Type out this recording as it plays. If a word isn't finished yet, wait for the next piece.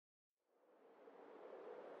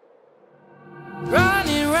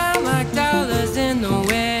running round like dollars in the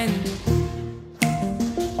wind,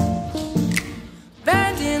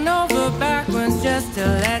 bending over backwards just to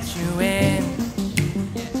let you in.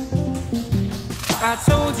 I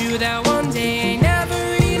told you that one day ain't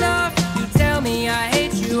never enough. You tell me I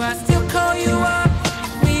hate you, I still call you up.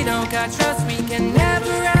 If we don't got trust, we can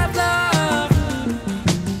never have love.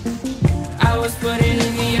 I was putting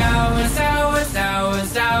in the hours, I was.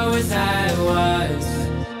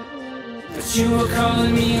 But you were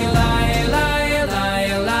calling me a liar, liar,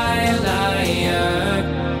 liar, liar,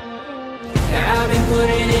 liar. I've been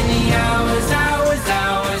putting in the hours, I was.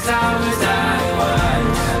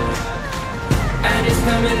 And it's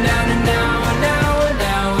coming down to now and now and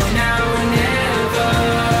now and now and never.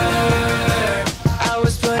 I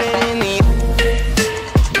was putting in the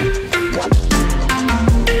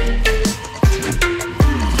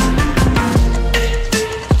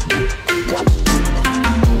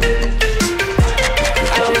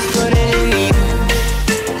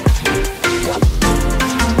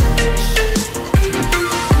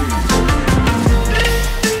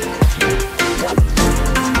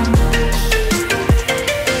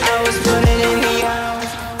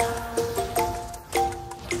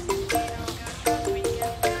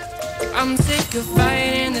I'm sick of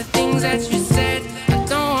fighting the things that you said. I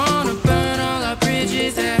don't wanna burn all our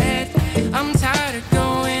bridges ahead. I'm tired of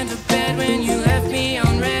going to bed when you left me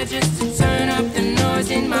on red just to turn up the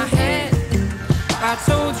noise in my head. I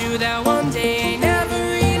told you that one day ain't never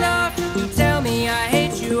enough. You tell me I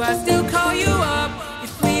hate you, I still call you up.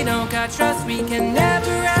 If we don't got trust, we can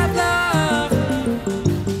never have love.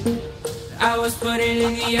 I was putting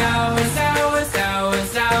in the hours, I was.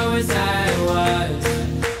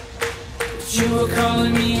 You were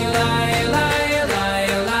calling me a liar, liar,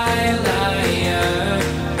 liar, liar, liar.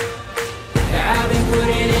 I've been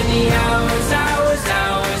putting in the hours, I was.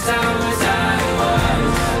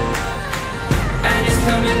 And it's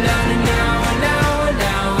coming down to now and now and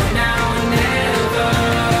now and now and never.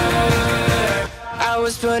 I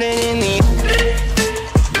was putting in the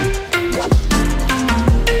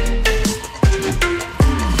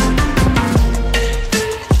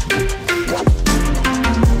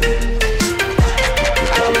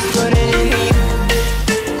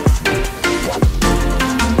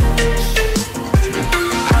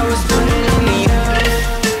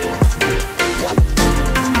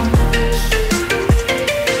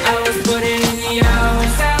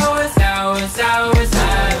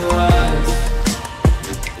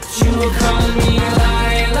calling me a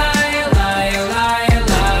liar, liar, liar, liar,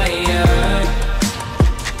 liar.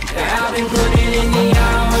 I've been putting in the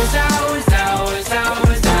hours,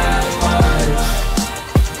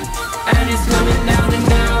 and it's coming down to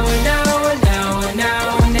now and now and now and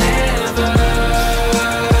now and never.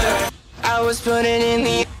 I was putting in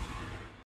the